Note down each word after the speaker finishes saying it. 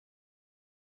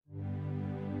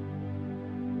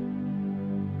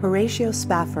Horatio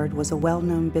Spafford was a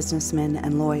well-known businessman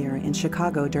and lawyer in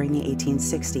Chicago during the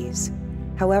 1860s.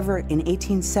 However, in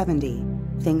 1870,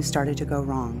 things started to go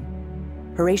wrong.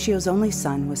 Horatio's only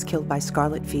son was killed by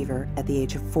scarlet fever at the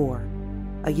age of 4.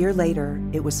 A year later,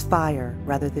 it was fire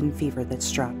rather than fever that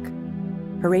struck.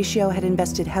 Horatio had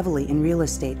invested heavily in real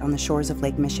estate on the shores of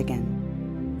Lake Michigan.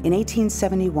 In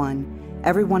 1871,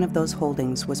 every one of those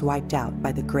holdings was wiped out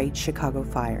by the Great Chicago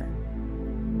Fire.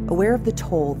 Aware of the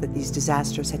toll that these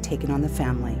disasters had taken on the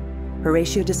family,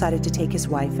 Horatio decided to take his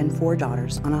wife and 4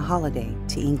 daughters on a holiday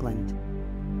to England.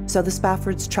 So the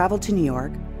Spaffords traveled to New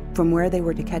York, from where they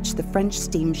were to catch the French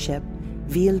steamship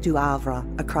Ville du Havre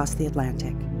across the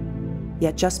Atlantic.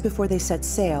 Yet just before they set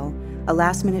sail, a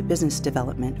last-minute business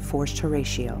development forced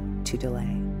Horatio to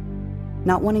delay.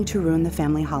 Not wanting to ruin the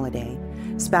family holiday,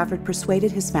 Spafford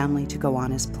persuaded his family to go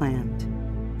on as planned.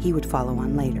 He would follow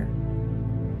on later.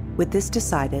 With this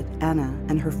decided, Anna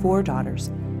and her 4 daughters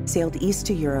sailed east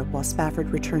to Europe while Spafford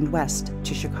returned west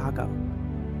to Chicago.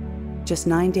 Just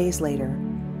 9 days later,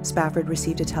 Spafford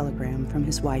received a telegram from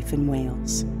his wife in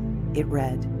Wales. It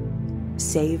read,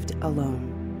 "Saved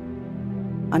alone."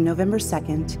 On November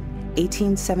 2nd,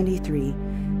 1873,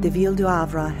 the Ville du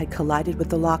Havre had collided with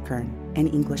the Lochern, an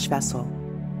English vessel.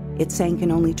 It sank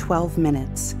in only 12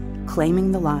 minutes,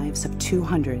 claiming the lives of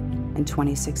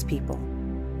 226 people,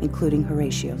 including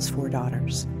Horatio's 4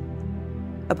 daughters.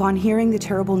 Upon hearing the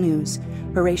terrible news,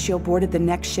 Horatio boarded the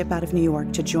next ship out of New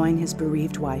York to join his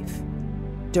bereaved wife.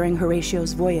 During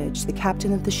Horatio's voyage, the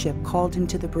captain of the ship called him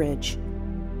to the bridge.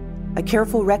 "A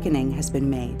careful reckoning has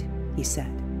been made," he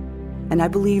said, "and I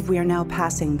believe we are now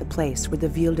passing the place where the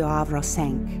Ville du Havre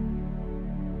sank."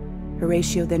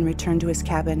 Horatio then returned to his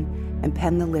cabin and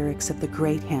penned the lyrics of the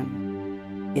great hymn,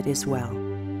 "It Is Well."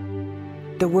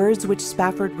 The words which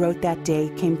Spafford wrote that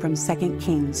day came from 2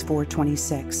 Kings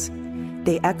 4:26.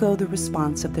 They echo the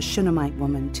response of the Shunammite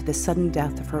woman to the sudden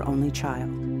death of her only child.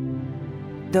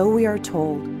 Though we are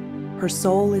told her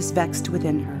soul is vexed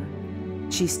within her,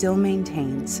 she still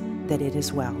maintains that it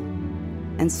is well.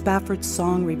 And Spafford's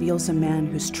song reveals a man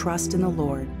whose trust in the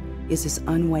Lord is as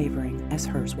unwavering as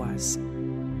hers was.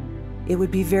 It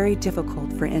would be very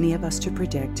difficult for any of us to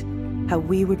predict how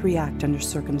we would react under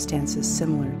circumstances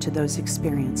similar to those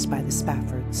experienced by the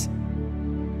Spaffords.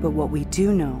 But what we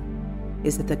do know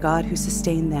is that the God who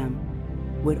sustained them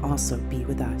would also be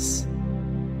with us.